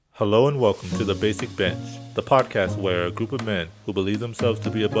Hello and welcome to The Basic Bench, the podcast where a group of men who believe themselves to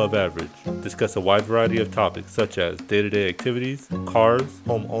be above average discuss a wide variety of topics such as day-to-day activities, cars,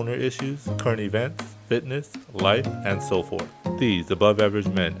 home owner issues, current events, fitness, life, and so forth. These above-average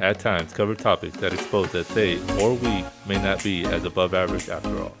men at times cover topics that expose that they, or we, may not be as above average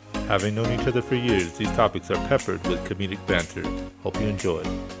after all. Having known each other for years, these topics are peppered with comedic banter. Hope you enjoy.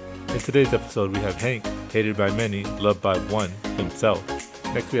 In today's episode, we have Hank, hated by many, loved by one, himself.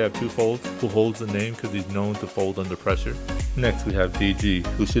 Next we have Two Folds, who holds the name because he's known to fold under pressure. Next we have DG,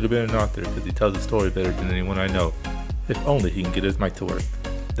 who should have been an author because he tells a story better than anyone I know. If only he can get his mic to work.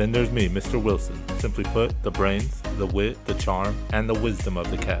 Then there's me, Mr. Wilson. Simply put, the brains, the wit, the charm, and the wisdom of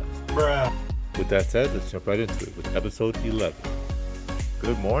the cast. Bruh. With that said, let's jump right into it with episode 11.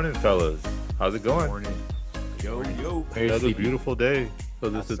 Good morning, fellas. How's it going? Morning. Yo. Another beautiful day. So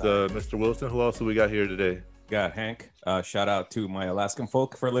this is Mr. Wilson. Who else do we got here today? Got Hank. Shout out to my Alaskan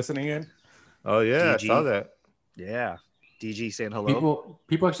folk for listening in. Oh yeah, DG. I saw that. Yeah. DG saying hello.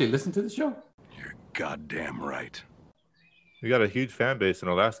 People actually listen to the show? You're goddamn right. We got a huge fan base in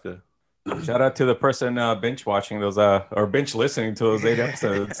Alaska. Shout out to the person bench watching those or bench listening to those 8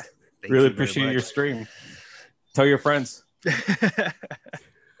 episodes. Thank Really you very appreciate much. your stream. Tell your friends.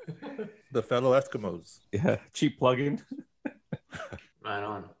 The fellow Eskimos. Yeah, cheap plug-in. Right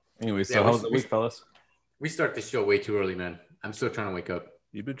on. Anyway, so Yeah, how's the week, fellas? We start this show way too early, man. I'm still trying to wake up.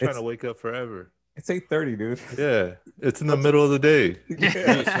 You've been trying to wake up forever. It's 8:30, dude. Yeah, it's in the middle of the day. We need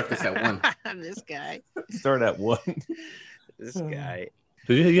to start this at 1. This guy. Start at 1. This guy.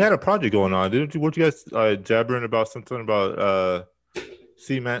 So you had a project going on, didn't you? Weren't you guys jabbering about something about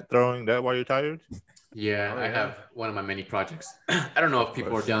cement throwing? That why you're tired? Yeah, I have one of my many projects. I don't know if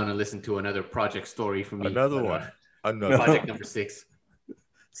people are down to listen to another project story from me. Another but, one. Another. Project number 6.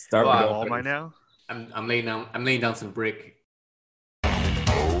 Start Wow. with All by now? I'm laying down some brick.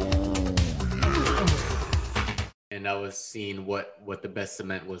 And I was seeing what the best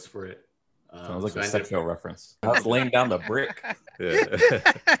cement was for it. sounds like so a I ended sexual reference. I was laying down the brick. Yeah.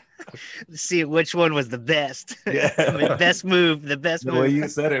 See which one was the best. Yeah. The best move. The best The way move. you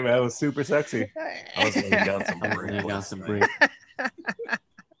said it, man, it was super sexy. I was laying down some I'm brick. laying down some brick.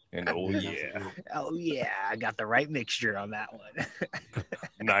 And oh yeah, Oh yeah, I got the right mixture on that one.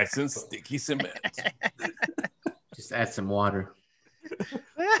 nice and sticky cement. Just add some water.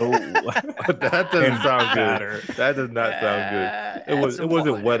 Oh, That doesn't sound Batter. good. That does not sound good. It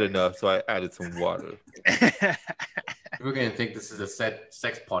wasn't wet enough, so I added some water. We're gonna think this is a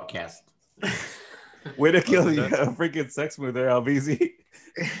sex podcast. Way to kill the freaking sex mood there, Albizi.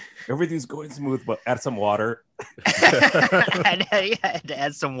 Everything's going smooth, but add some water. I had to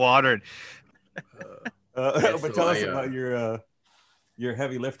add some water. But so tell us I, about your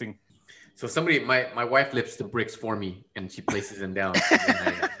heavy lifting. So my wife lifts the bricks for me and she places them down. Do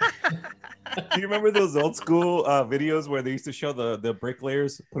you remember those old school videos where they used to show the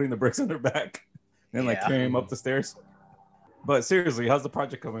bricklayers putting the bricks on their back and like Yeah. carrying them up the stairs? But seriously, how's the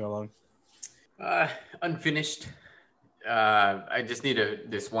project coming along? Unfinished. I just need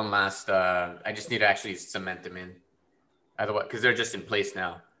this one last. I just need to actually cement them in. Otherwise, because they're just in place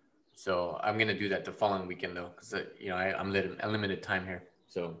now. So I'm gonna do that the following weekend though, because I'm limited time here.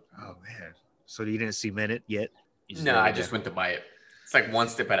 So Oh man. So you didn't cement it yet? You no, let I it just go. went to buy it. It's like one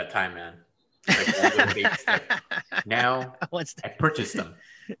step at a time, man. It's like one little baby step. Now What's I purchased them.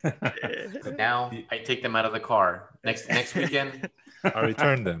 Now I take them out of the car. Next weekend, I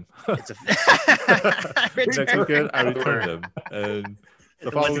returned them. It's a Next weekend, I returned them, and the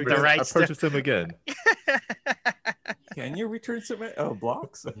It following wasn't the weekend, right I purchased them again. Can you return cement? Oh,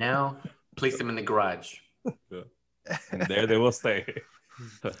 blocks? now place them in the garage. And there they will stay.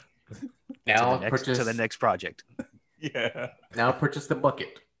 Now to the next project. Yeah. Now purchase the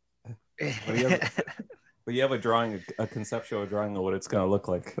bucket. But you have a drawing, a conceptual drawing of what it's going to look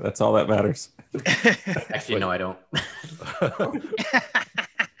like. That's all that matters. Actually, no, I don't.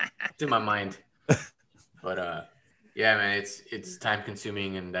 It's in my mind. But yeah, man, it's time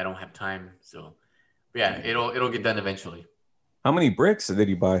consuming and I don't have time. So yeah, it'll get done eventually. How many bricks did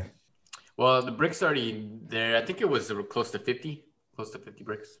you buy? Well, the bricks already there. I think it was close to 50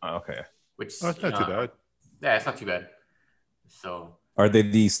 bricks, Oh, okay. which Oh, it's not too bad. Yeah, it's not too bad. So Are they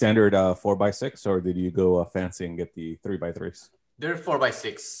the standard 4x6 or did you go fancy and get the 3x3s? they're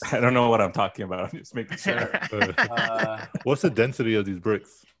 4x6. I don't know what I'm talking about. I'm just making sure. What's the density of these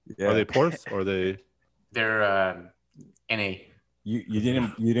bricks? Yeah. Are they porous or are they? They're NA. You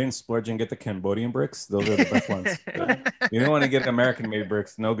didn't splurge and get the Cambodian bricks. Those are the best ones. You don't want to get American made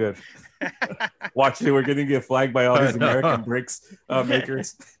bricks. No good. Watch it. We're gonna get flagged by all these American bricks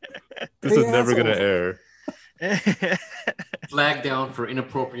makers. This is never gonna air. Flag down for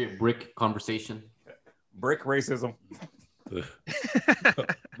inappropriate brick conversation. Brick racism.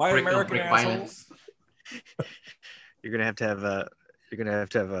 By Brick on American brick assholes. violence. You're gonna have to have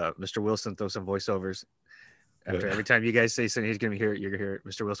Mr. Wilson throw some voiceovers. After every time you guys say something, he's gonna hear it. You're gonna hear it.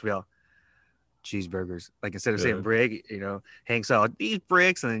 Mr. Wilson be all cheeseburgers. Like instead of saying brick, Hank's all these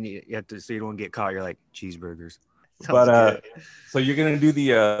bricks, and then you have to so you don't get caught. You're like cheeseburgers. But so you're gonna do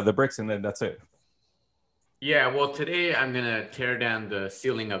the bricks and then that's it. Yeah, well, today I'm gonna tear down the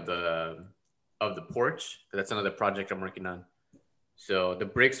ceiling of the porch. That's another project I'm working on. So the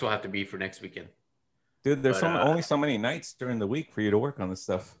bricks will have to be for next weekend. Dude, there's only so many nights during the week for you to work on this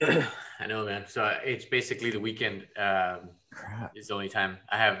stuff. I know, man. So it's basically the weekend Crap. is the only time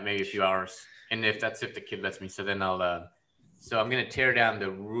I have maybe a few hours, and if the kid lets me. So then I'll. So I'm gonna tear down the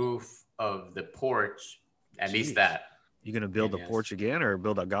roof of the porch, at least that. You gonna build a porch again, or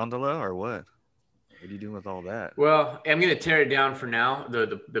build a gondola, or what? What are you doing with all that? Well, I'm gonna tear it down for now.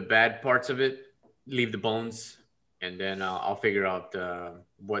 The bad parts of it, leave the bones, and then I'll figure out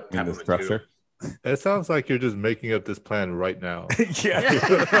what type of structure. It sounds like you're just making up this plan right now. Yeah.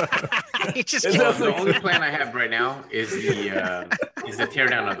 The only plan I have right now is the tear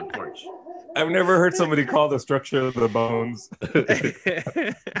down of the porch. I've never heard somebody call the structure of the bones.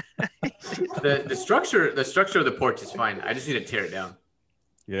 the structure of the porch is fine. I just need to tear it down.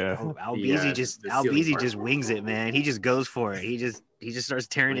 Yeah. Albeezy just wings it, man. He just goes for it. He just starts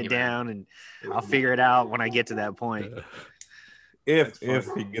tearing it down, and I'll figure it out when I get to that point. If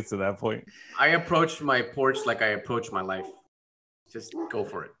he gets to that point. I approach my porch like I approach my life. Just go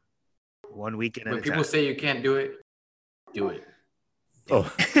for it. One weekend at a time. When people say you can't do it, do it. Oh,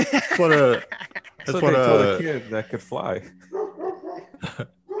 that's what a kid that could fly.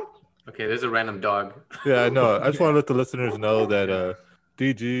 Okay, there's a random dog. Yeah, I know. I just want to let the listeners know that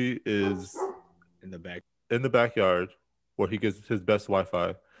DG is in the backyard where he gets his best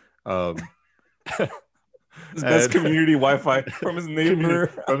Wi-Fi. His best community Wi-Fi from his neighbor.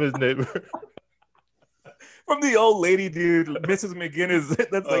 From the old lady, dude, Mrs. McGinnis.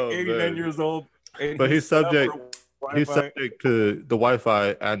 That's like 89 years old. But he's subject to the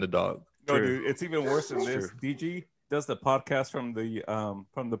Wi-Fi and the dog. No, dude, it's even worse than this. True. DG does the podcast from the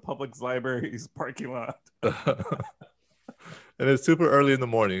Publix library's parking lot. And it's super early in the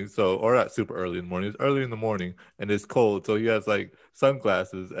morning, or not super early in the morning. It's early in the morning, and it's cold, so he has like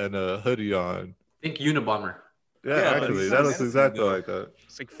sunglasses and a hoodie on. Think Unabomber. Yeah, actually, that looks exactly like that.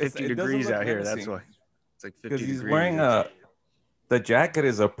 It's like 50 degrees out here. That's why. It's like 50 degrees. He's wearing the jacket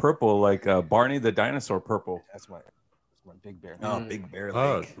is a purple, like Barney the dinosaur purple. That's my Big Bear. Oh, Big Bear.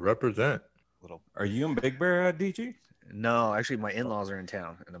 Oh, represent. Are you in Big Bear, DG? No, actually, my in-laws are in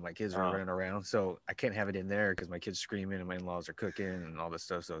town, and then my kids are running around, so I can't have it in there because my kids screaming and my in-laws are cooking and all this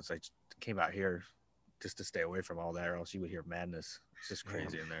stuff. So it's like came out here just to stay away from all that, or else you would hear madness. It's just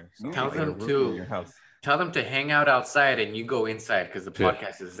crazy in there. So tell them to hang out outside and you go inside because the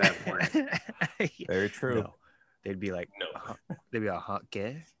podcast is that important. Very true. No. They'd be like, they'd be like,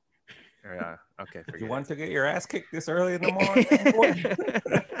 okay. Or, okay. You want to get your ass kicked this early in the morning?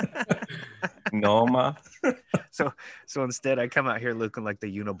 No, ma. So instead, I come out here looking like the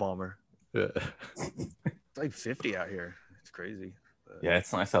Unabomber. Yeah. It's like 50 out here. It's crazy. Yeah,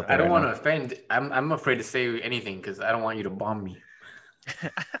 it's nice out there. I don't want to offend. I'm afraid to say anything because I don't want you to bomb me.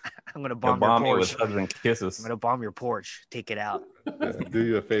 I'm gonna bomb your porch. With hugs and kisses. I'm gonna bomb your porch. Take it out. Yeah, do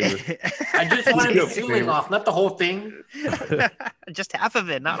you a favor. I just wanted the ceiling off, not the whole thing. Just half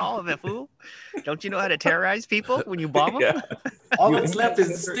of it, not all of it, fool. Don't you know how to terrorize people when you bomb them? Yeah. All that's left is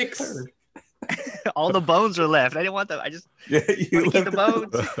the sticks. All the bones are left. I didn't want them. I just want to keep the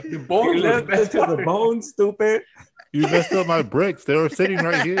bones. The bones left it to the bones, stupid. You messed up my bricks. They were sitting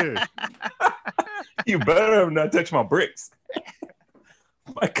right here. You better have not touched my bricks.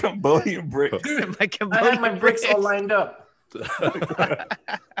 My Cambodian bricks. I had my bricks all lined up.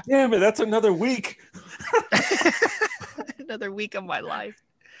 Damn it, that's another week. Another week of my life.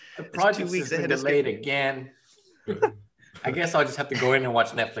 The project has been delayed again. I guess I'll just have to go in and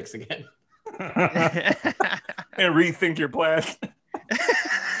watch Netflix again. And rethink your plan.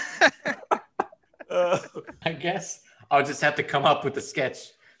 I guess I'll just have to come up with a sketch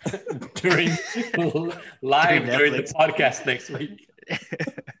during the podcast next week.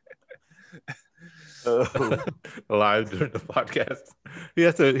 Live during the podcast. He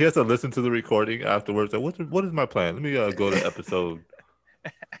has to listen to the recording afterwards. Like, what is my plan? Let me go to episode.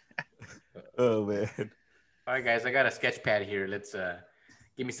 Oh man. All right, guys, I got a sketch pad here. Let's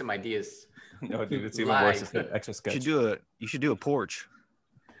give me some ideas. No, dude, it's even worse. It's an extra sketch. You should do a porch.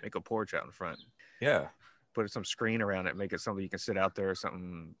 Make a porch out in front. Yeah. Put some screen around it. Make it something you can sit out there or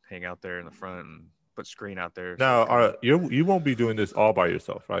something, hang out there in the front. And put screen out there. Now, you won't be doing this all by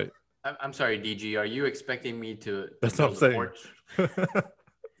yourself, right? I'm sorry, DG. Are you expecting me to That's what I'm build a saying. porch?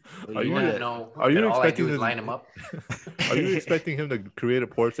 Are You you want to know are you that all I expecting do is him- line them up? Are you expecting him to create a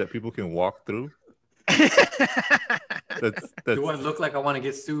porch that people can walk through? That's Do I look like I want to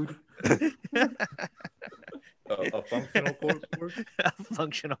get sued? a functional porch?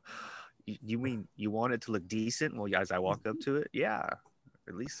 Functional. You mean you want it to look decent? Well, as I walk up to it, yeah,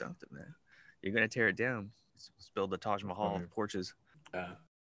 at least something, man. You're gonna tear it down. Let's build the Taj Mahal of porches.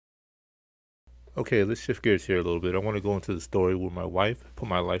 Okay, let's shift gears here a little bit. I want to go into the story where my wife put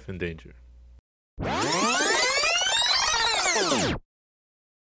my life in danger.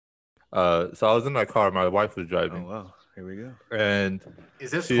 So I was in my car. My wife was Oh driving, wow, here we go. and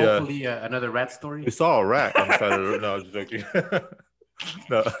Is this She, hopefully another rat story? we saw a rat on the side of the road. No, I was just joking.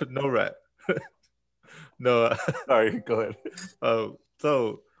 no rat. No. Sorry, go ahead.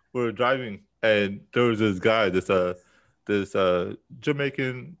 So we were driving, and there was this guy, this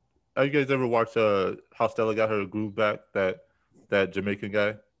Jamaican. Have you guys ever watched how Stella got her groove back? That Jamaican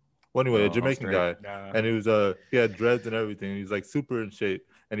guy. Well, anyway, No, a I'm Jamaican straight. guy, and he had dreads and everything. He was like super in shape,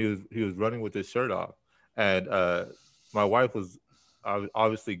 and he was running with his shirt off, and my wife was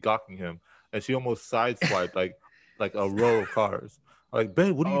obviously gawking him, and she almost sideswiped like a row of cars. I'm like,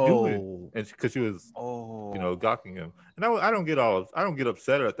 babe, what are you doing? And because she was gawking him, and I don't get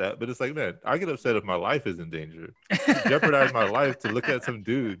upset at that, but it's like, man, I get upset if my life is in danger. Jeopardize my life to look at some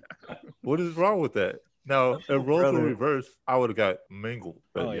dude. What is wrong with that? Now, if roles were reversed, I would have got mangled.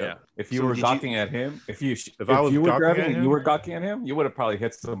 But Oh yeah. If you So were did you- gawking at him, if I was you were gawking driving at and him- you were gawking at him, you would have probably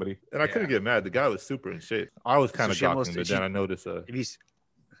hit somebody. And I couldn't get mad. The guy was super in shape. I was kind of she gawking, almost- but she- then I noticed.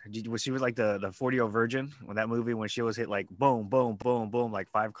 Was she was like the 40-year virgin when that movie when she was hit like boom, boom, boom, boom, like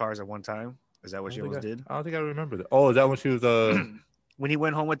 5 cars at one time? Is that what she almost did? I don't think I remember that. Oh, is that when she was When he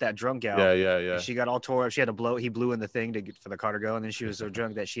went home with that drunk gal. Yeah. She got all tore up. She had to blow. He blew in the thing to get for the car to go, and then she was so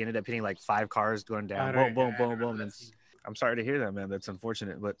drunk that she ended up hitting like 5 cars going down. Boom, boom, boom, boom. And I'm sorry to hear that, man. That's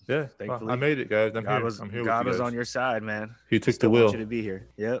unfortunate, but Yeah. thankfully, Well, I made it, guys. I'm God here. was I'm here God with you was guys. on your side, man. He took the Still wheel. want you to be here.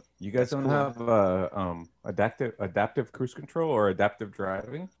 Yep. You guys don't have adaptive cruise control or adaptive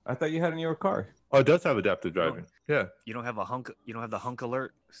driving? I thought you had in your car. Oh, it does have adaptive driving. Yeah. You don't have a hunk. You don't have the hunk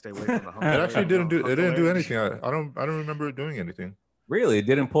alert. Stay away from the hunk. It alert. actually didn't do. Hunk It didn't do alert. anything. I don't remember it doing anything. Really? It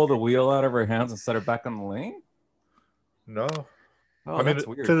didn't pull the wheel out of her hands and set her back on the lane? No. Oh, I mean, that's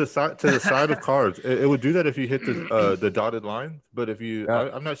weird. to the side of cars, it would do that if you hit the dotted lines. But if you,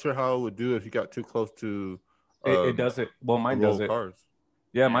 I'm not sure how it would do if you got too close to. It does it. Well, mine a row does of it. Cars.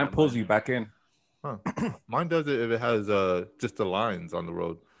 Yeah, mine pulls you back in. Huh. Mine does it if it has just the lines on the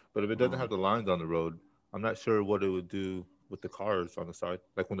road. But if it doesn't have the lines on the road, I'm not sure what it would do with the cars on the side,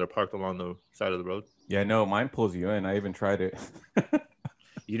 like when they're parked along the side of the road. Yeah, no, mine pulls you in. I even tried it.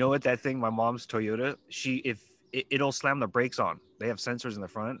 You know what? That thing, my mom's Toyota. It'll slam the brakes on. They have sensors in the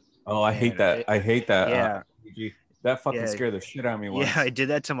front. Oh, I hate that. I hate that. Yeah. That fucking Yeah. scared the shit out of me once. Yeah, I did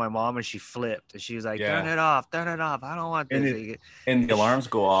that to my mom and she flipped. And she was like, Yeah. turn it off. I don't want And this. And the alarms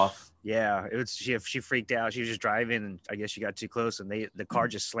go off. Yeah, it was she freaked out. She was just driving and I guess she got too close and the car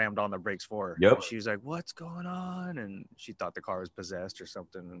just slammed on the brakes for her. Yep. And she was like, what's going on? And she thought the car was possessed or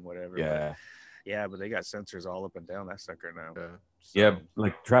something and whatever. Yeah. Yeah, but they got sensors all up and down that sucker now. Yeah. Yeah,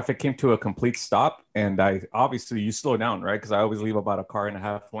 like traffic came to a complete stop, and I obviously you slow down, right? Because I always leave about a car and a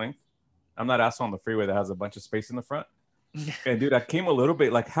half length. I'm not asshole on the freeway that has a bunch of space in the front. And dude, I came a little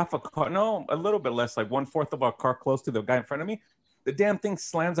bit, like half a car, no, a little bit less, like 1/4 of a car close to the guy in front of me. The damn thing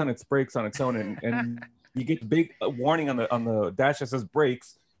slams on its brakes on its own, and you get the big warning on the dash that says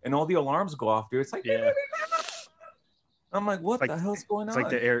brakes, and all the alarms go off, dude. It's like, Yeah. I'm like, what the hell's going It's on?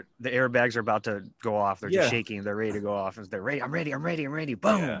 like the airbags are about to go off. They're just Yeah. shaking. They're ready to go off. And they're ready. I'm ready.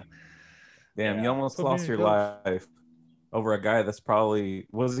 Boom. Yeah. Damn, Yeah. you almost So lost there your you go. life over a guy that's probably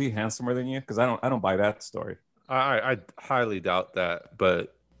was he handsomer than you? Because I don't buy that story. I highly doubt that,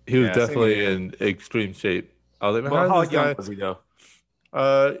 but he was Yeah, same definitely here. in extreme shape. I was like, man, Well, how how's this young guy? was he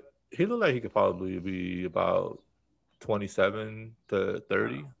though? He looked like he could probably be about 27 to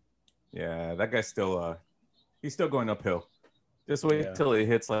 30. Yeah, that guy's still he's still going uphill. Just wait Yeah. till it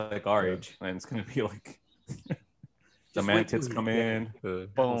hits like our age, and it's gonna be like the Just man wait till tits he- come yeah. in.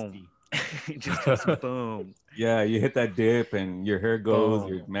 Boom. Just goes boom. Yeah, you hit that dip, and your hair goes,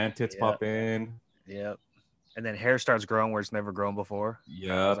 Boom. your man tits Yeah. pop in. Yep. And then hair starts growing where it's never grown before. I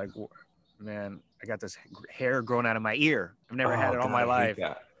Yeah, was like, man, I got this hair growing out of my ear. I've never had it all my life.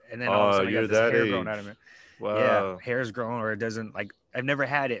 And then all of a sudden I you're got this that hair age. growing out of me. Wow. Yeah, hair's growing or it doesn't like I've never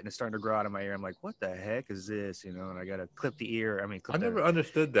had it, and it's starting to grow out of my ear. I'm like, what the heck is this? You know, and I gotta clip the ear. I mean, I clip never the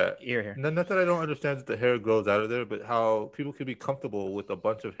understood that. ear hair. Not that I don't understand that the hair grows out of there, but how people can be comfortable with a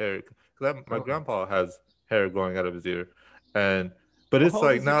bunch of hair. Because my grandpa has hair growing out of his ear, but Well, it's how old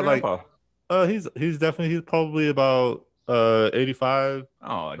like is your not like grandpa? he's probably about 85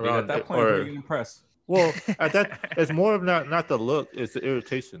 Oh, dude, at around that point, who are you or gonna impress? well at that it's more of not the look, it's the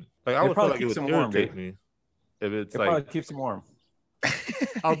irritation. Like I It would feel probably like it keeps would him warm, irritate dude. me if it's It like probably keeps him warm.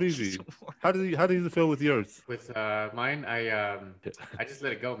 how busy. How does it feel with yours? With mine, I just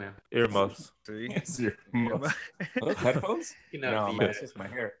let it go, man. Earmuffs. See? Yes, your headphones? You know, No, man, it's just my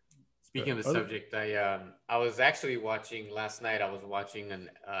hair. Speaking of the subject, I was actually watching last night. I was watching an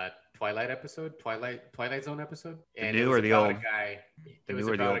Twilight Zone episode, and new it was or the about old? a guy. The It was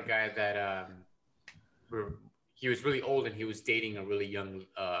new or the about a old? guy that he was really old and he was dating a really young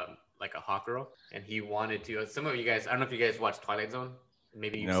like a hot girl, and he wanted to. Some of you guys, I don't know if you guys watch Twilight Zone.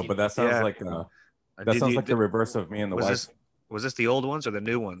 Maybe you've No, seen but it. that sounds Yeah. like that sounds like the reverse of me and the wife. Was this the old ones or the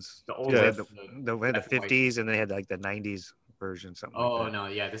new ones? The 'Cause old they had ones, the black and white. 50s and they had like the 90s version, something Oh like that. no,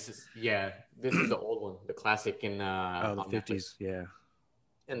 yeah, this is the old one, the classic in Oh, the on Netflix. 50s, yeah.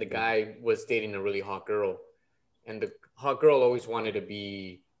 And the guy was dating a really hot girl, and the hot girl always wanted to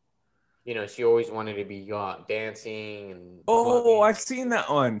be, she always wanted to be dancing and Oh, clubbing. I've seen that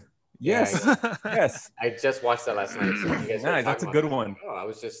one. Yes, Yeah, yes. I just watched that last night. So you guys were Nice, that's a talking good about one. that. Oh, I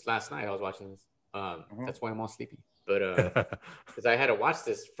was just last night. I was watching this. That's why I'm all sleepy. But You because I had to watch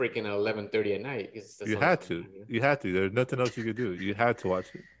this freaking at 11:30 at night. had to. You had to. There's nothing else you could do. You had to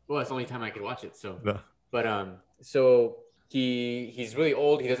watch it. Well, it's the only time I could watch it. So, No. but so he's really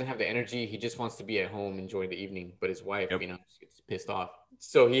old. He doesn't have the energy. He just wants to be at home enjoying the evening. But his wife, gets pissed off.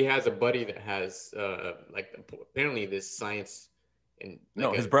 So he has a buddy that has apparently this science and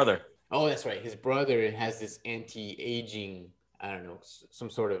His brother. Oh, that's right. His brother has this anti-aging. I don't know, some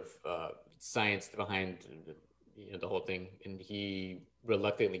sort of science behind the whole thing, and he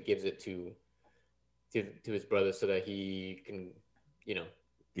reluctantly gives it to his brother so that he can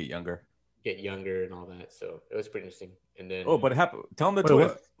Get younger. and all that. So it was pretty interesting. And then But tell him the Wait,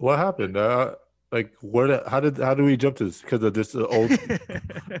 twist. what happened? How did we jump to this? Because of this old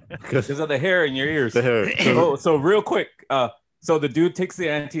Because of the hair in your ears. the hair. So real quick, so the dude takes the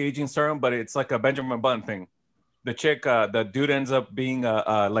anti-aging serum, but it's like a Benjamin Button thing. The chick, the dude ends up being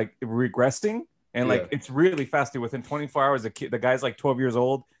like regressing, and like it's really fast. Within 24 hours, the guy's like 12 years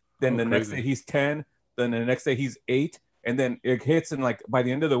old. Then the next day he's 10. Then the next day he's 8, and then it hits, and like by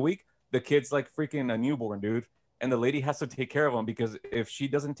the end of the week, the kid's like freaking a newborn, dude. And the lady has to take care of him because if she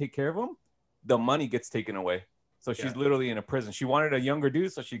doesn't take care of him, the money gets taken away. So she's literally in a prison. She wanted a younger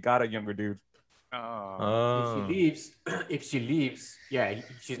dude, so she got a younger dude. Oh. if she leaves,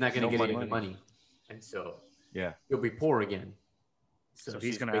 she's not gonna get any money, and so he'll be poor again. So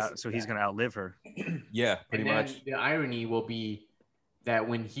he's gonna outlive her. Yeah, pretty much. The irony will be that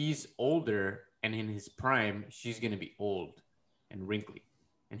when he's older and in his prime, she's gonna be old and wrinkly,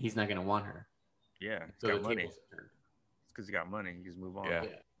 and he's not gonna want her. Yeah, So got the money. tables turned. It's because he got money. He just move on. Yeah.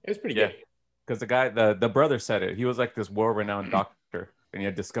 It was pretty good. Because the guy, the brother said it. He was like this world-renowned doctor, and he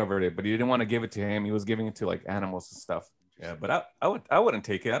had discovered it, but he didn't want to give it to him. He was giving it to like animals and stuff. Yeah, but I wouldn't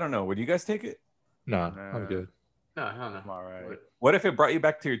take it. I don't know. Would you guys take it? Nah, I'm good. No, hell no. I'm all right. What if it brought you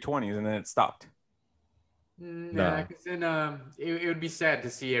back to your 20s and then it stopped? Nah, because then it would be sad to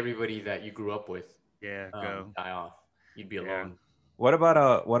see everybody that you grew up with Go. die off. You'd be alone. What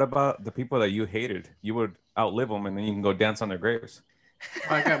about the people that you hated? You would outlive them, and then you can go dance on their graves.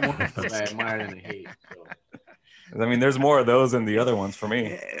 Well, I got more people that I admire than I hate. So. I mean, there's more of those than the other ones for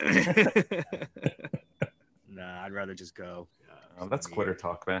me. Nah, I'd rather just go. Oh, that's quitter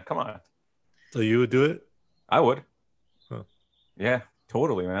talk, man. Come on. So you would do it? I would. Huh. Yeah,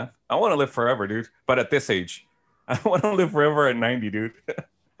 totally, man. I want to live forever, dude. But at this age, I want to live forever at 90, dude.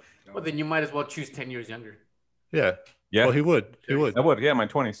 Well, then you might as well choose 10 years younger. Yeah. Yeah. Well, he would. He would. I would. Yeah, my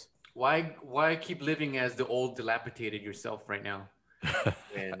 20s. Why keep living as the old dilapidated yourself right now?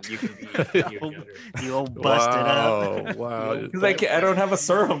 And you can be 10 years younger. You old busted up. Wow. Because I don't have a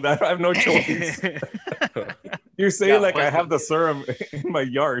serum. I have no choice. You're saying like I have the serum in my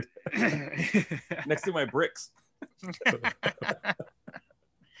yard next to my bricks.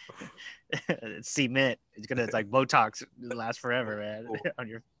 It's cement. It's like Botox. It lasts forever, man. On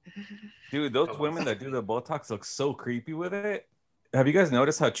your Dude, those women that do the Botox look so creepy with it. Have you guys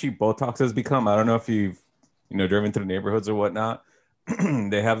noticed how cheap Botox has become? I don't know if you've driven through neighborhoods or whatnot.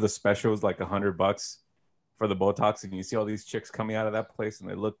 They have the specials like $100 for the Botox, and you see all these chicks coming out of that place, and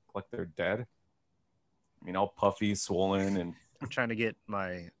they look like they're dead. I mean, all puffy, swollen, and I'm trying to get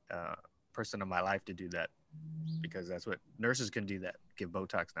my person in my life to do that because that's what nurses can do. That give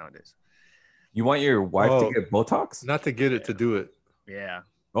Botox nowadays. You want your wife Oh. to get Botox? Not to get it, to do it. Yeah.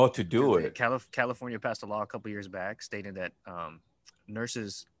 Oh, to do it. California passed a law a couple years back stating that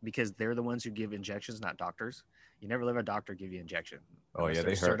nurses, because they're the ones who give injections, not doctors. You never let a doctor give you injection. Oh, yeah,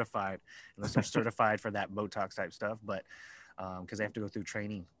 they hurt. certified, unless they're certified for that Botox type stuff. But because they have to go through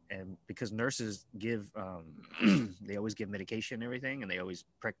training, and because nurses give, they always give medication and everything, and they always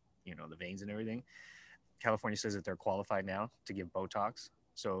prick, the veins and everything. California says that they're qualified now to give Botox.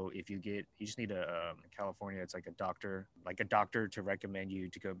 So if you just need California, it's like a doctor to recommend you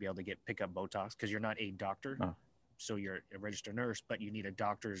to go be able to pick up Botox, because you're not a doctor. Oh. So you're a registered nurse, but you need a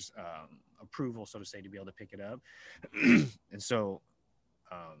doctor's approval, so to say, to be able to pick it up. And so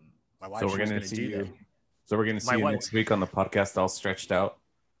my wife was going to do that. So we're going to see you next week on the podcast all stretched out.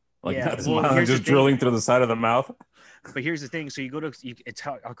 Like Yeah, that well, smile here's just the thing. drilling through the side of the mouth. But here's the thing. So it's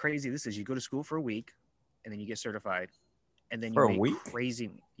how crazy this is. You go to school for a week, and then you get certified. And then For a you make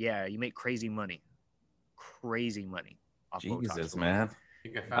week? you make crazy money off Botox. Jesus, man.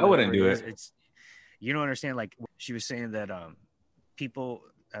 I found wouldn't do it. It's you don't understand. Like she was saying that people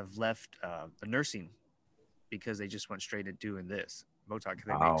have left the nursing because they just went straight to doing this Botox.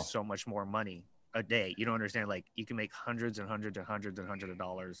 They Wow. make so much more money a day. You don't understand. Like you can make hundreds and hundreds and hundreds and hundreds of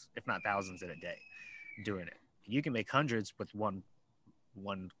dollars, if not thousands, in a day doing it. You can make hundreds with one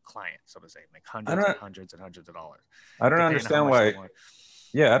client, so to say, make hundreds and hundreds and hundreds of dollars. I don't depending on understand how much why. they want.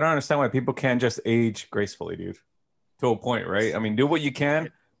 Yeah, I don't understand why people can't just age gracefully, dude. To a point, right? I mean, do what you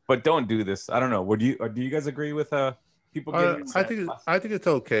can, but don't do this. I don't know. Do you guys agree with people getting? I think it's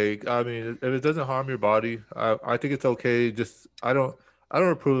okay. I mean, if it doesn't harm your body, I think it's okay. Just I don't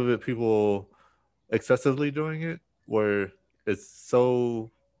approve of it. People excessively doing it where it's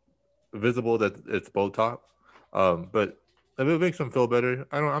so visible that it's Botox. But if it makes them feel better,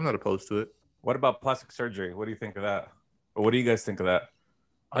 I'm not opposed to it. What about plastic surgery? What do you think of that? Or what do you guys think of that?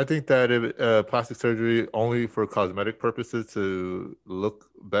 I think that if plastic surgery only for cosmetic purposes to look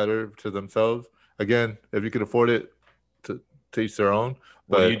better to themselves. Again, if you can afford it, to each their own.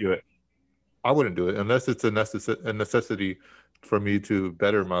 What But do you do it? I wouldn't do it unless it's a necessity for me to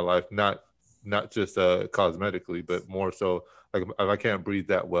better my life, not just cosmetically, but more so like if I can't breathe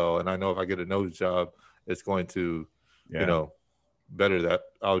that well, and I know if I get a nose job, it's going to, better that.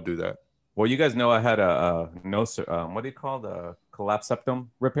 I'll do that. Well, you guys know I had a nose, what do you call the collapsed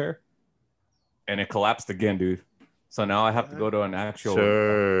septum repair? And it collapsed again, dude. So now I have to go to an actual.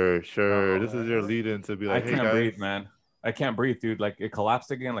 Sure. This is your lead in to be like, I can't hey, breathe, man. I can't breathe, dude. Like it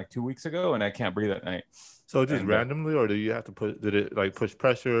collapsed again like 2 weeks ago, and I can't breathe at night. So just randomly, or do you have to did it like push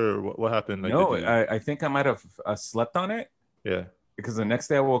pressure, or what happened? Like, no, I think I might have slept on it. Yeah. Because the next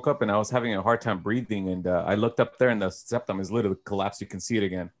day I woke up and I was having a hard time breathing, and I looked up there and the septum is literally collapsed. You can see it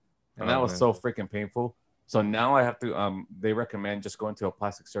again. And that was so freaking painful. So now I have to, they recommend just going to a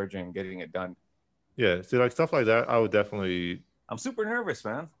plastic surgeon and getting it done. Yeah. See, like stuff like that, I would definitely. I'm super nervous,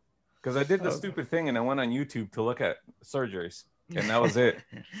 man. Because I did the stupid thing and I went on YouTube to look at surgeries. And that was it.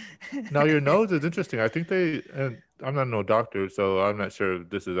 Now, your nose is interesting. I think and I'm not no doctor, so I'm not sure if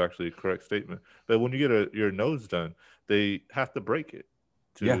this is actually a correct statement. But when you get your nose done, they have to break it.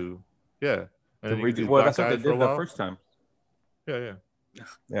 Yeah. And well, that's what they did the first time. Yeah.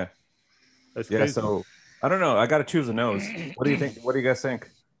 That's yeah. crazy. So I don't know. I got to choose a nose. What do you think? What do you guys think?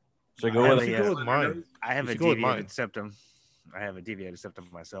 Should I go with mine? I have a deviated septum. I have a deviated septum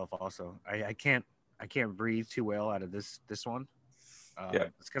myself. Also, I can't breathe too well out of this one.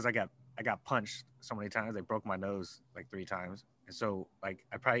 It's because I got punched so many times. They broke my nose like 3 times, and so like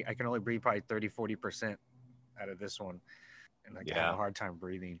I can only breathe probably 30-40% out of this one, and I have a hard time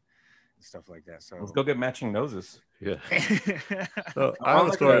breathing and stuff like that. So let's go get matching noses. Yeah. So I have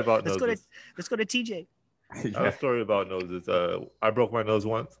a story about noses. Let's go to TJ. I have a story about noses. I broke my nose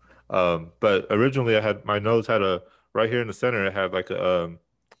once, but originally my nose had right here in the center. It had like a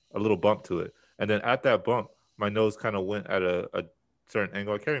little bump to it, and then at that bump, my nose kind of went at a certain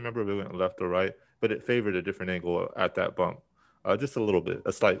angle. I can't remember if it went left or right, but it favored a different angle at that bump, just a little bit,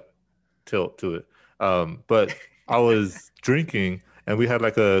 a slight tilt to it. But I was drinking, and we had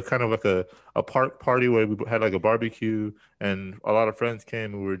like a kind of like a park party where we had like a barbecue, and a lot of friends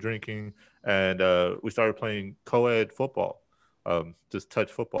came and we were drinking, and we started playing co-ed football, just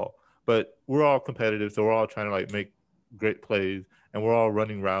touch football. But we're all competitive, so we're all trying to like make great plays, and we're all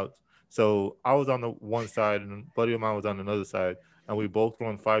running routes. So I was on the one side, and a buddy of mine was on another side, and we both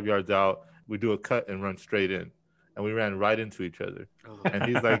run 5 yards out. We do a cut and run straight in, and we ran right into each other. And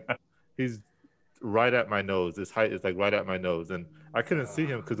he's right at my nose. His height is like right at my nose, and I couldn't see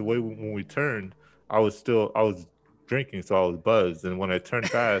him because the way when we turned, I was drinking, so I was buzzed. And when I turned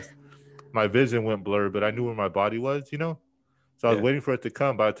fast, my vision went blurred, but I knew where my body was, you know? So I was waiting for it to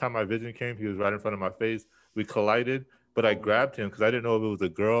come. By the time my vision came, he was right in front of my face. We collided, but I grabbed him because I didn't know if it was a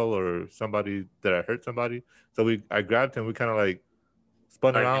girl or somebody that I hurt somebody. So I grabbed him. We kind of like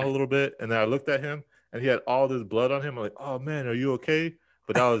spun around a little bit, and then I looked at him, and he had all this blood on him. I'm like, oh man, are you okay?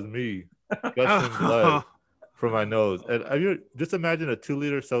 But that was me, gushing blood from my nose. And just imagine a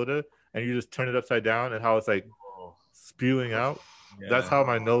 2-liter soda, and you just turn it upside down, and how it's like spewing out. Yeah. That's how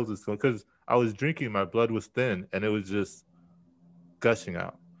my nose was going, because I was drinking, my blood was thin, and it was just gushing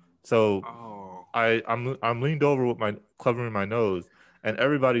out. So I'm leaned over with my covering my nose, and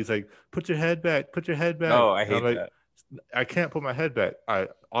everybody's like, "Put your head back, put your head back." No, I hate that. I can't put my head back.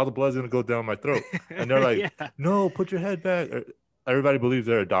 All the blood's gonna go down my throat, and they're like, "No, put your head back." Everybody believes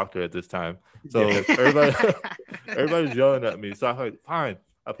they're a doctor at this time, so everybody's yelling at me. So I'm like, "Fine."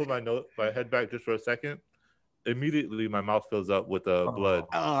 I put my head back just for a second. Immediately, my mouth fills up with blood.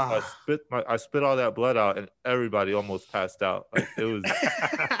 I spit all that blood out, and everybody almost passed out. Like, it was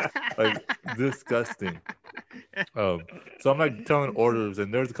like disgusting. So I'm like telling orders,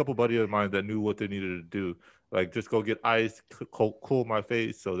 and there's a couple buddies of mine that knew what they needed to do. Like, just go get ice, cool my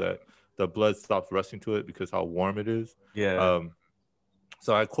face so that the blood stops rushing to it because how warm it is. Yeah.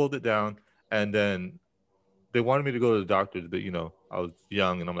 So I cooled it down, and then they wanted me to go to the doctor, but I was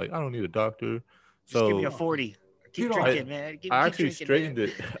young, and I'm like, I don't need a doctor. Just give me a 40. Keep drinking, man. I actually straightened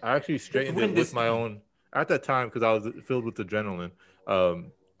it. I actually straightened it with my own. At that time, because I was filled with adrenaline,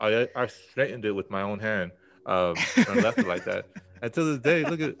 I straightened it with my own hand. And I left it like that. And to this day,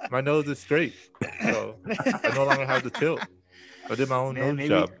 look at my nose is straight. So I no longer have the tilt. I did my own nose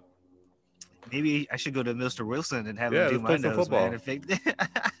job. Maybe I should go to Mr. Wilson and have him do my nose, man.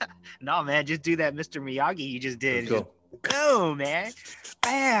 No, man, just do that Mr. Miyagi you just did. Just go, man.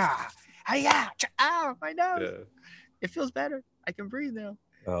 Bam. Hiya. Ow, my nose. Yeah. It feels better. I can breathe now.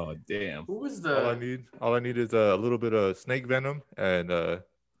 Oh, damn. Who was the... All I need is a little bit of snake venom, and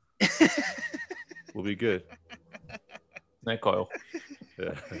we'll be good. Snake oil.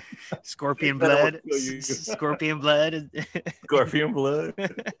 Yeah. Scorpion blood. Scorpion blood. Scorpion blood.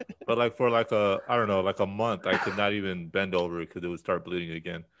 But like for a month, I could not even bend over because it would start bleeding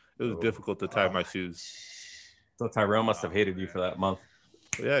again. It was difficult to tie my shoes. So Tyrell must have hated you for that month.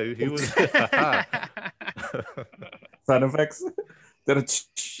 Yeah, he was. Sound effects.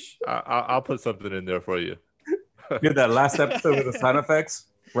 I'll put something in there for you. Did that last episode with the sound effects?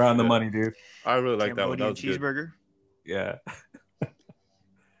 Round the money, dude. I really like that one. That was cheeseburger. Good. Yeah.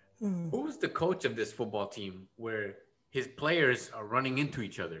 Who was the coach of this football team where his players are running into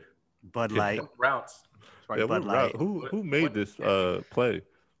each other? Bud Light. Routes. Yeah, Bud Light. Who made this play?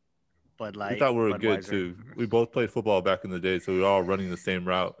 Bud Light. We thought we were good too. We both played football back in the day, so we were all running the same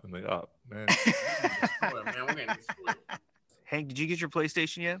route. I'm like, oh man. Hank, did you get your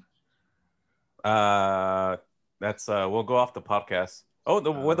PlayStation yet? That's we'll go off the podcast. Oh,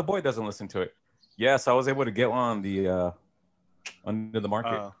 where the boy doesn't listen to it. Yes, I was able to get one on the under the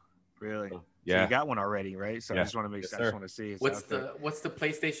market. Really? So, yeah. So you got one already, right? So I just want to make sure. I just want to see. What's the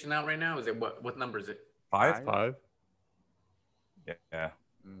PlayStation out right now? Is it what number is it? 5? Yeah.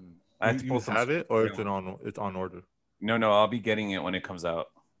 I have to have it, or it's on order. No, I'll be getting it when it comes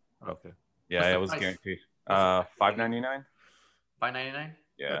out. Okay. Yeah, it was guaranteed. $5.99. $5.99.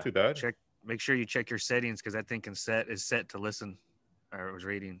 Yeah. Not too bad. Make sure you check your settings because that thing is set to listen. Or it was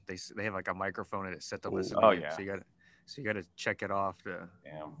reading. They have like a microphone and it's set to listen. Oh yeah. So you got to check it off.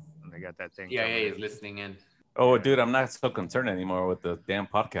 Damn. And they got that thing. Yeah, is listening in. Oh, dude, I'm not so concerned anymore with the damn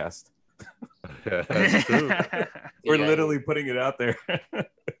podcast. Yeah, that's true. We're literally putting it out there.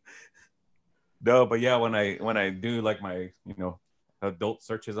 No, but yeah, when I do like my adult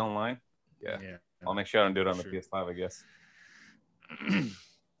searches online, yeah. I'll make sure I don't do it on the PS5, I guess.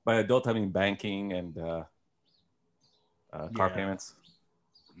 By adult, I mean banking and car payments.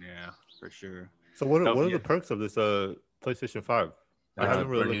 Yeah, for sure. So what are the perks of this PlayStation 5? I haven't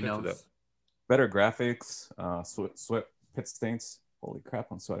really looked into that. Better graphics, sweat pit stains. Holy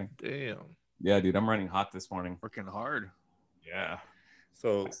crap, I'm sweating. Damn. Yeah, dude, I'm running hot this morning. Working hard. Yeah.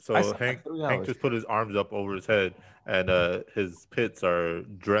 So Hank just put his arms up over his head, and his pits are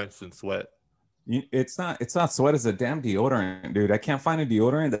drenched in sweat. It's not sweat. It's a damn deodorant, dude. I can't find a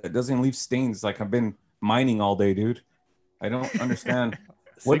deodorant that doesn't leave stains. Like, I've been mining all day, dude. I don't understand.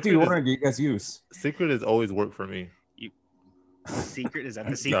 What deodorant do you guys use? Secret has always worked for me. Secret? Is that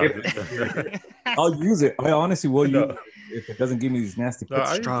the secret? I'll use it. I honestly will use it if it doesn't give me these nasty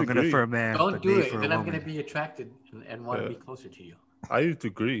pits. Strong enough for a man. Don't do it. Then I'm going to be attracted and want to be closer to you. I use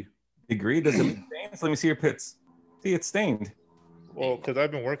Degree. Degree? Does it leave stains? Let me see your pits. See, it's stained. Well, because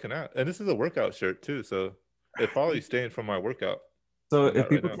I've been working out. And this is a workout shirt, too. So it probably stained from my workout. So I'm if not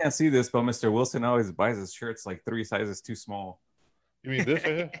people right now. can't see this, but Mr. Wilson always buys his shirts like 3 sizes too small. You mean this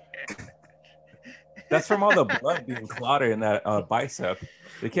right here? That's from all the blood being clotted in that bicep.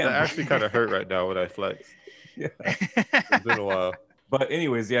 They That can't. actually kind of hurt right now when I flex. Yeah. It's been a while. But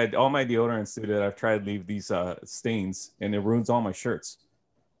anyways, yeah, all my deodorants do that. I've tried to leave these stains, and it ruins all my shirts.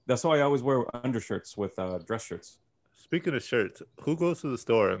 That's why I always wear undershirts with dress shirts. Speaking of shirts, who goes to the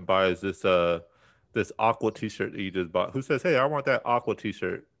store and buys this this aqua t-shirt that you just bought? Who says, "Hey, I want that aqua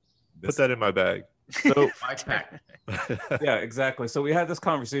t-shirt. Put that in my bag." So 5-pack. yeah, exactly. So we had this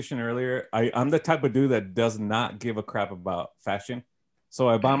conversation earlier. I'm the type of dude that does not give a crap about fashion. So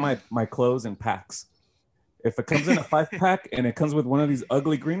I buy my clothes in packs. If it comes in a 5-pack and it comes with one of these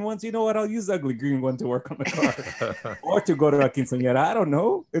ugly green ones, you know what? I'll use the ugly green one to work on the car or to go to a quinceañera. I don't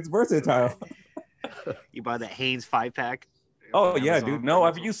know. It's versatile. You buy that Hanes 5-pack? Oh on yeah, Amazon? dude. No,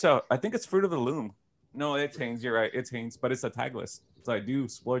 I've used I think it's Fruit of the Loom. No, it's Hanes. You're right. It's Hanes, but it's a tagless. So I do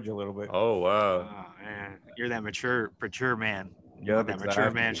splurge a little bit. Oh wow. Oh, man. You're that mature man. Yeah, Want that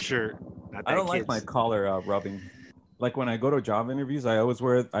mature man shirt. Not that I don't like my kid's. collar rubbing. Like when I go to job interviews, I always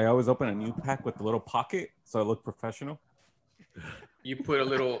open a new pack with a little pocket so I look professional. Do you put a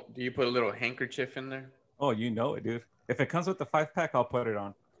little handkerchief in there? Oh, you know it, dude. If it comes with the 5-pack, I'll put it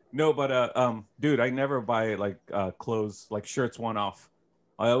on. No, but dude, I never buy like clothes, like shirts one off.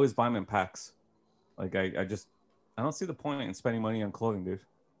 I always buy them in packs. Like I don't see the point in spending money on clothing, dude.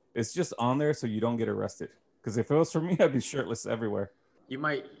 It's just on there so you don't get arrested. Because if it was for me, I'd be shirtless everywhere. You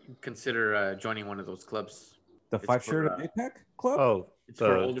might consider joining one of those clubs. The It's 5 for, shirt a day pack club? Oh, It's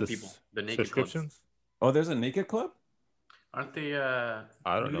for older people. The naked clubs. subscriptions. Oh, there's a naked club? Aren't they? I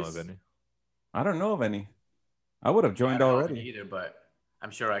don't know of nudists? any. I don't know of any. I would have I joined don't know of already. any either, but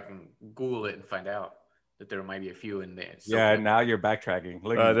I'm sure I can Google it and find out that there might be a few in there. So Yeah, now you're backtracking.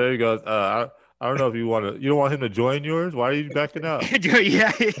 Look, There you go. I don't know if you want to. You don't want him to join yours. Why are you backing out?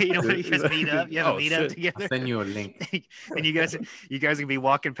 Yeah, you know, when you guys meet up, you have Oh, a meet shit. up together. I'll send you a link. And you guys can be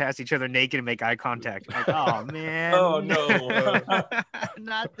walking past each other naked and make eye contact. Like, oh man. Oh, no.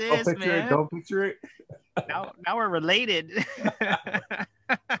 Not this, man. Don't picture it. Now we're related.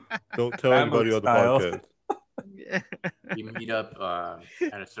 Don't tell Family anybody on the style. podcast. You meet up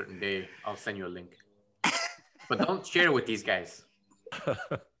at a certain day. I'll send you a link. But don't share it with these guys.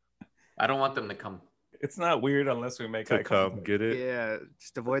 I don't want them to come. It's not weird unless we make To eye come contact. get it. Yeah,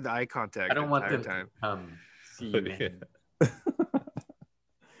 just avoid the eye contact. I don't want the them entire to come see you, man.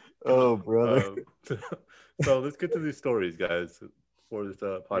 Oh, brother. So let's get to these stories, guys, before this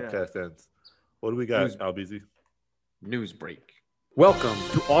podcast ends. What do we got, Albizi? News break. Welcome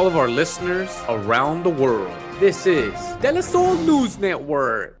to all of our listeners around the world. This is Del Sol News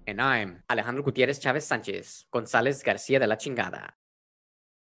Network. And I'm Alejandro Gutierrez Chavez Sánchez, González García de la Chingada.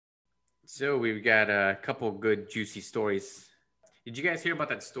 So we've got a couple good juicy stories. Did you guys hear about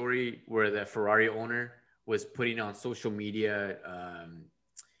that story where the Ferrari owner was putting on social media?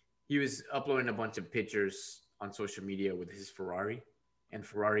 He was uploading a bunch of pictures on social media with his Ferrari, and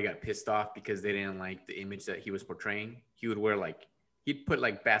Ferrari got pissed off because they didn't like the image that he was portraying. He would wear he'd put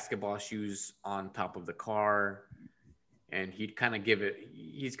basketball shoes on top of the car, and he'd kind of give it.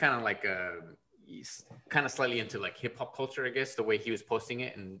 He's kind of slightly into hip hop culture, I guess, the way he was posting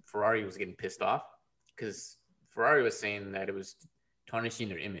it. And Ferrari was getting pissed off because Ferrari was saying that it was tarnishing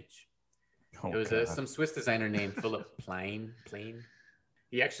their image. It was some Swiss designer named Philip Plain.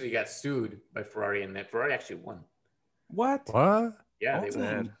 He actually got sued by Ferrari, and that Ferrari actually won. What? Yeah, they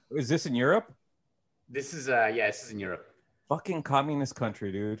won. Is this in Europe? This is in Europe. Fucking communist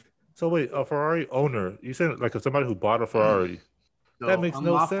country, dude. So wait, a Ferrari owner? You said somebody who bought a Ferrari? So That makes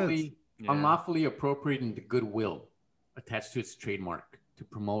no sense. Unlawfully appropriating the goodwill attached to its trademark to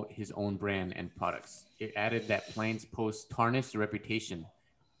promote his own brand and products. It added that Plain's post tarnished the reputation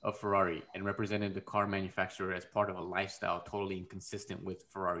of Ferrari and represented the car manufacturer as part of a lifestyle totally inconsistent with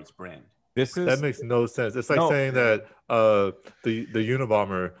Ferrari's brand. That makes no sense. It's like saying that the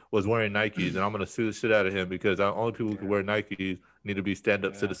Unabomber was wearing Nikes, and I'm gonna sue the shit out of him because the only people who can wear Nikes need to be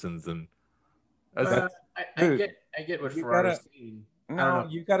stand-up citizens. And I get what Ferrari's saying. No,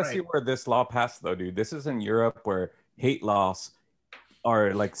 you got to see where this law passed, though, dude. This is in Europe where hate laws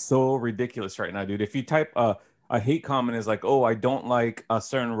are so ridiculous right now, dude. If you type a hate comment is oh, I don't like a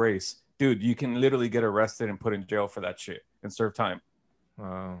certain race, dude, you can literally get arrested and put in jail for that shit and serve time.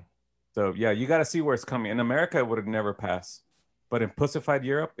 Wow. So yeah, you got to see where it's coming. In America, it would have never passed, but in pussified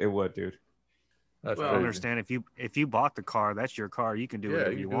Europe, it would, dude. That's I understand if you bought the car, that's your car. You can do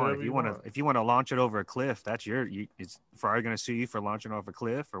whatever you want. If you want to launch it over a cliff, that's is Ferrari going to sue you for launching off a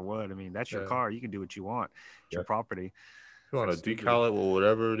cliff or what? I mean, that's your car. You can do what you want. It's your property. If you want to decal it with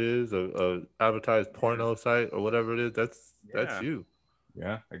whatever it is, a advertised porno site or whatever it is, that's you.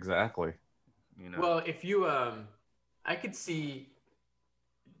 Yeah, exactly. You know. Well, if you I could see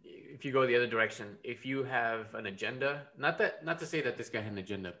if you go the other direction, if you have an agenda, not to say that this guy had an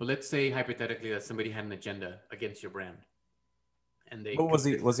agenda, but let's say hypothetically that somebody had an agenda against your brand and they But was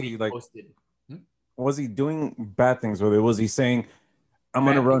he consistently like posted was he doing bad things with it? Was he saying I'm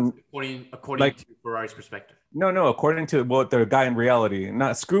gonna bad things run according like to Ferrari's perspective. no, according to what the guy in reality,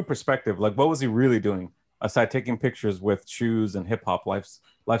 not screw perspective, like what was he really doing aside taking pictures with shoes and hip hop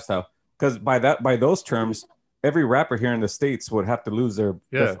lifestyle? Because by those terms, every rapper here in the States would have to lose their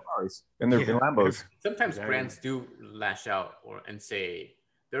Yeah. Ferraris and their Yeah. Lambos. Sometimes Exactly. brands do lash out and say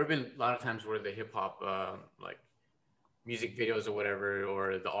there have been a lot of times where the hip hop like music videos or whatever,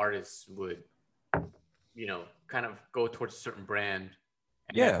 or the artists would, kind of go towards a certain brand,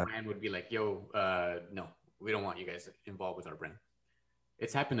 and that Yeah. brand would be like, "Yo, no, we don't want you guys involved with our brand."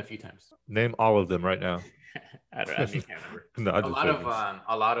 It's happened a few times. Name all of them right now. I mean, can't remember. No, I just joking.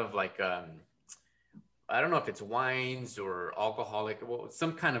 A lot of like, I don't know if it's wines or alcoholic, well,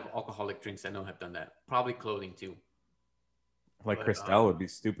 some kind of alcoholic drinks I know have done that. Probably clothing too. Like But, Cristal would be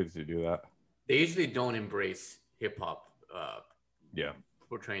stupid to do that. They usually don't embrace hip hop Yeah.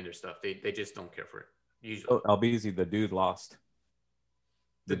 portraying their stuff. They just don't care for it. Usually, Oh, Albizi, the dude lost.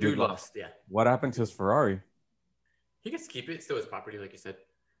 the dude lost. Yeah, What happened to his Ferrari? he gets to keep it. It's still his property, like you said.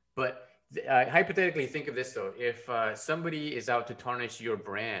 But hypothetically, think of this though: if somebody is out to tarnish your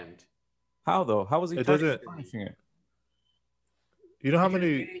brand, How though? How was he It doesn't- tarnishing it? You know how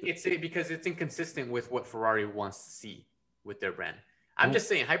because many? because it's inconsistent with what Ferrari wants to see with their brand. I'm just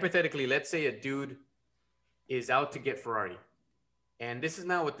saying, hypothetically, let's say a dude is out to get Ferrari, and this is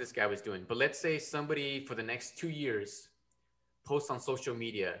not what this guy was doing. But let's say somebody for the next 2 years posts on social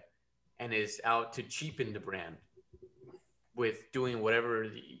media and is out to cheapen the brand with doing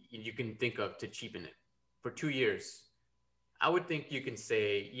whatever you can think of to cheapen it for 2 years. I would think you can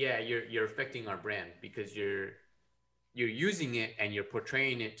say, yeah, you're affecting our brand because you're using it and you're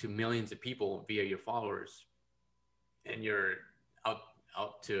portraying it to millions of people via your followers, and you're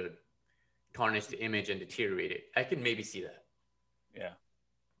out to tarnish the image and deteriorate it. I can maybe see that. Yeah.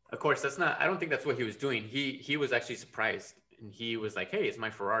 Of course, that's not. I don't think that's what he was doing. He was actually surprised, and he was like, "Hey, it's my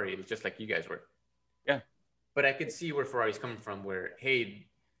Ferrari. It's just like you guys were." Yeah. But I could see where Ferrari's coming from. Where, hey,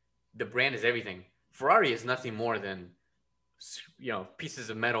 the brand is everything. Ferrari is nothing more than, pieces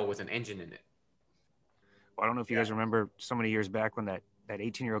of metal with an engine in it. Well, I don't know if you guys remember so many years back when that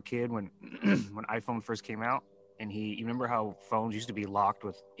 18-year-old kid, when when iPhone first came out, and you remember how phones used to be locked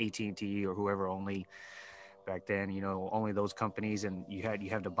with AT&T or whoever only back then, only those companies, and you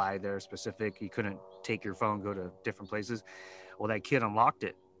had to buy their specific. You couldn't take your phone, go to different places. Well, that kid unlocked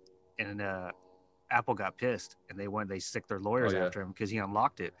it, and Apple got pissed, and they sicked their lawyers after him because he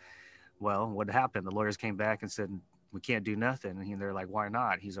unlocked it. Well, what happened? The lawyers came back and said, we can't do nothing. And they're like, why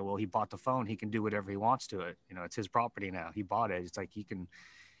not? He said, well, he bought the phone. He can do whatever he wants to it. It's his property now. He bought it. It's like you can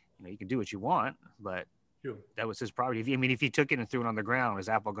do what you want, but that was his property. If he took it and threw it on the ground, is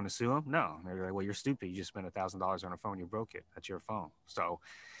Apple going to sue him? No. They're like, well, you're stupid. You just spent $1,000 on a phone. You broke it. That's your phone. So,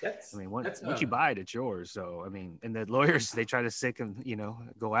 once you buy it, it's yours. So, and the lawyers, they try to sick him,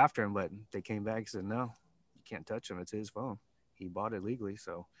 go after him, but they came back and said, no, you can't touch him. It's his phone. He bought it legally.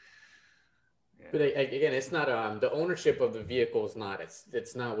 So. Yeah. But again, it's not the ownership of the vehicle is not.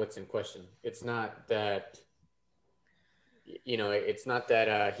 It's not what's in question. It's not that. It's not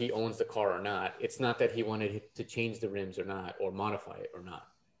that he owns the car or not. It's not that he wanted to change the rims or not, or modify it or not,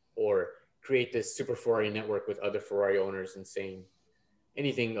 or create this super Ferrari network with other Ferrari owners and saying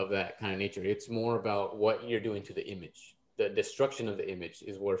anything of that kind of nature. It's more about what you're doing to the image. The destruction of the image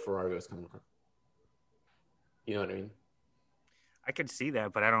is where Ferrari was coming from. You know what I mean? I could see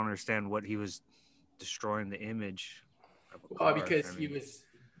that, but I don't understand what he was destroying the image of a car. car. Because he was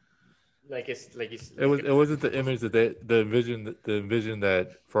it wasn't the image that the vision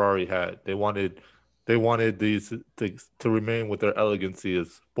that Ferrari had. They wanted these things to remain with their elegancy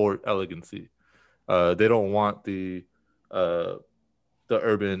as sport elegancy. They don't want the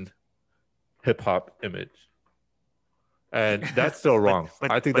urban hip hop image. And that's still wrong.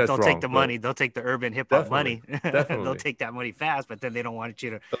 I think that's wrong. They'll take the money. They'll take the urban hip hop money. Definitely. They'll take that money fast, but then they don't want you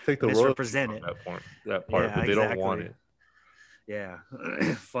to take the misrepresent it. That part, but they don't want it. Yeah.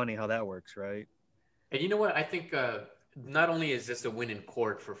 Funny how that works, right? And you know what? I think not only is this a win in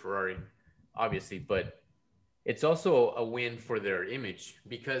court for Ferrari, obviously, but it's also a win for their image,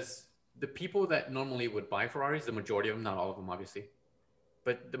 because the people that normally would buy Ferraris, the majority of them, not all of them, obviously,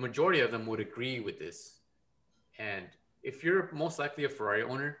 but the majority of them would agree with this. And if you're most likely a Ferrari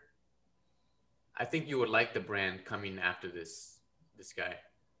owner, I think you would like the brand coming after this guy.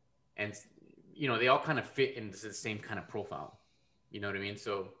 And, they all kind of fit into the same kind of profile. You know what I mean?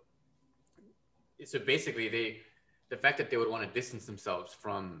 So basically, the fact that they would want to distance themselves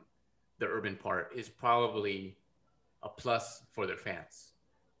from the urban part is probably a plus for their fans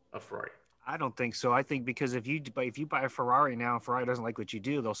of Ferrari. I don't think so. I think because if you buy a Ferrari now and Ferrari doesn't like what you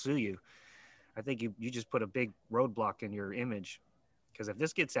do, they'll sue you. I think you just put a big roadblock in your image. Because if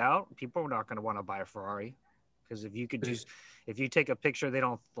this gets out, people are not going to want to buy a Ferrari. Because if you take a picture they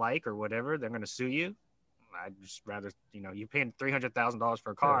don't like or whatever, they're going to sue you. I'd just rather, you're paying $300,000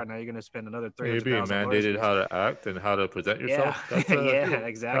 for a car, and now you're going to spend another $300,000. You're being mandated how to act and how to present yourself. Yeah, yeah,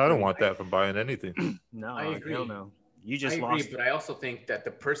 exactly. I don't want that from buying anything. No, I agree. Hell no. You just I lost. agree, but I also think that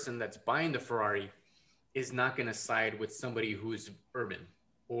the person that's buying the Ferrari is not going to side with somebody who's urban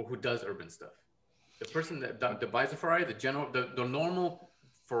or who does urban stuff. The person that buys a Ferrari, the normal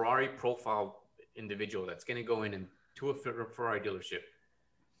Ferrari profile individual that's going to go into a Ferrari dealership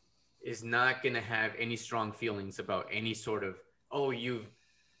is not going to have any strong feelings about any sort of, oh, you've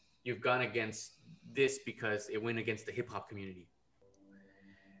gone against this because it went against the hip hop community.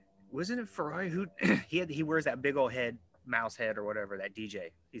 Wasn't it Ferrari who he wears that big old mouse head or whatever, that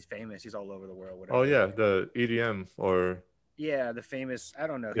DJ? He's famous. He's all over the world. Whatever. Oh yeah, the EDM or yeah, the famous. I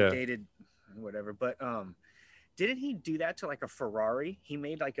don't know. He dated whatever, but didn't he do that to like a Ferrari? He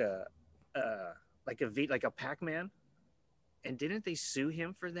made like a Pac-Man, and didn't they sue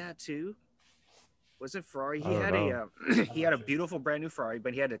him for that too? Was it Ferrari? He had a beautiful brand new Ferrari,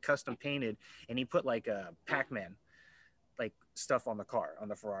 but he had it custom painted, and he put like a Pac-Man like stuff on the car, on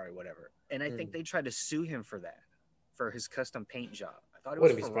the Ferrari, whatever. And I think they tried to sue him for that, for his custom paint job. I thought it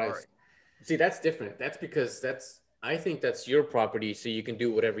was Ferrari. See, that's different. That's because I think that's your property, so you can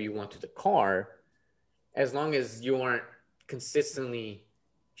do whatever you want to the car, as long as you aren't consistently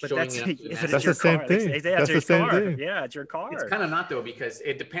showing it up to the masses. That's the same thing. That's the same thing. Yeah, it's your car. It's kind of not though, because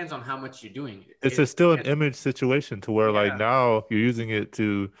it depends on how much you're doing. It's still an image situation to where like now you're using it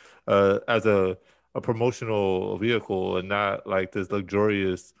to as a promotional vehicle and not like this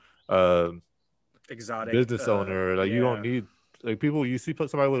luxurious exotic business owner. Like you don't need like people. You see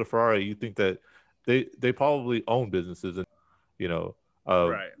somebody with a Ferrari, you think that they probably own businesses, and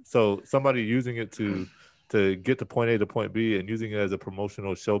right. So somebody using it to get to point A to point B and using it as a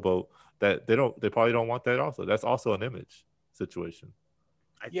promotional showboat, that they probably don't want that. Also, that's also an image situation.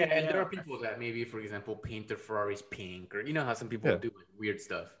 And there are people that maybe, for example, paint their Ferraris pink, or how some people do weird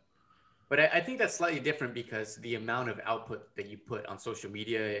stuff. But I think that's slightly different because the amount of output that you put on social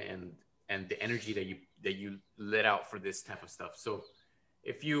media and the energy that you let out for this type of stuff. So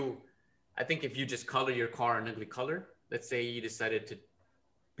I think if you just color your car an ugly color, let's say you decided to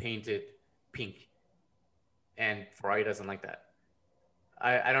paint it pink, and Ferrari doesn't like that.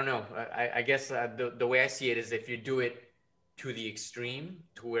 I don't know. I guess the way I see it is if you do it to the extreme,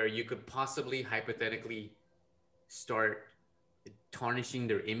 to where you could possibly hypothetically start tarnishing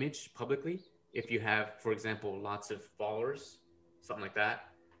their image publicly. If you have, for example, lots of followers, something like that,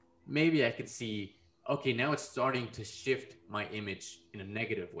 maybe I could see, okay, now it's starting to shift my image in a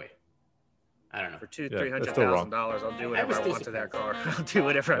negative way. I don't know. For $300,000, I'll do whatever I want to that car. I'll do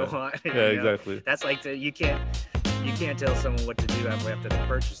whatever I want. Yeah, exactly. That's like you can't tell someone what to do after they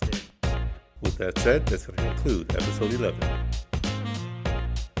purchased it. With that said, that's going to conclude episode 11.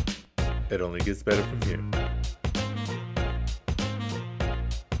 It only gets better from here.